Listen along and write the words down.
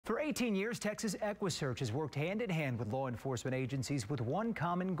For 18 years, Texas Equusearch has worked hand in hand with law enforcement agencies with one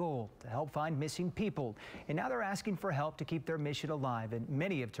common goal: to help find missing people. And now they're asking for help to keep their mission alive, and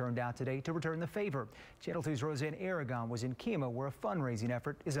many have turned out today to return the favor. Channel 2's Aragon was in Kemah, where a fundraising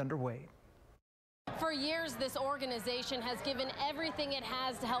effort is underway. For years, this organization has given everything it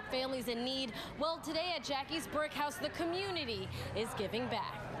has to help families in need. Well, today at Jackie's Brick House, the community is giving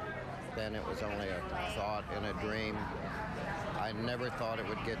back. Then it was only a thought and a dream. I never thought it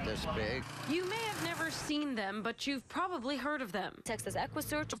would get this big. You may have never seen them, but you've probably heard of them. Texas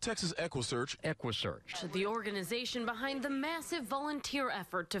Equusearch. Texas Equusearch. Equusearch, the organization behind the massive volunteer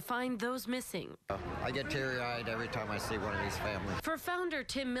effort to find those missing. I get teary-eyed every time I see one of these families. For founder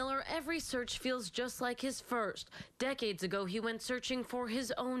Tim Miller, every search feels just like his first. Decades ago, he went searching for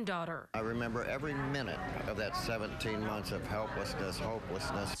his own daughter. I remember every minute of that 17 months of helplessness,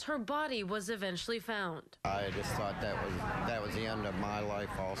 hopelessness. Her body was eventually found. I just thought that was the end of my life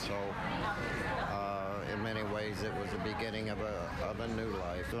also. In many ways, it was the beginning of a new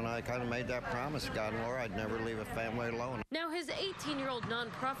life. And I kind of made that promise, God and Lord, I'd never leave a family alone. Now his 18-year-old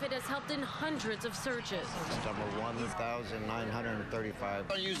nonprofit has helped in hundreds of searches. Number 1,935.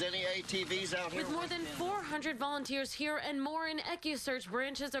 Don't use any ATVs out here. With more than 400 volunteers here and more in Equusearch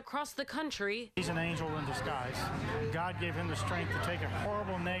branches across the country. He's an angel in disguise. God gave him the strength to take a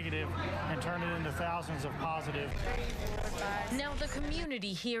horrible negative and turn it into thousands of positive. Now the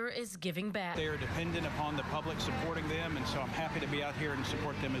community here is giving back. They are dependent upon the public supporting them, and so I'm happy to be out here and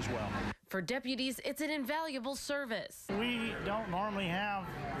support them as well. For deputies, it's an invaluable service. We don't normally have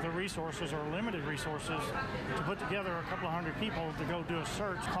the resources or limited resources to put together a couple of hundred people to go do a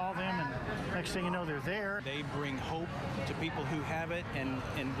search, call them, and next thing you know, they're there. They bring hope to people who have it, and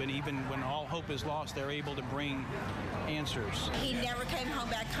even when all hope is lost, they're able to bring answers. He never came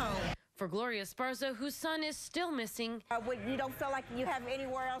back home. For Gloria Esparza, whose son is still missing. When you don't feel like you have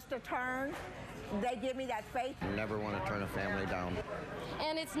anywhere else to turn, they give me that faith. You never want to turn a family down.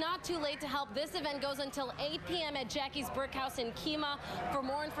 And it's not too late to help. This event goes until 8 p.m. at Jackie's Brick House in Kemah. For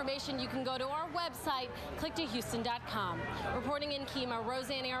more information, you can go to our website, clicktohouston.com. Reporting in Kemah,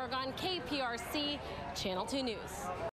 Aragon, KPRC, Channel 2 News.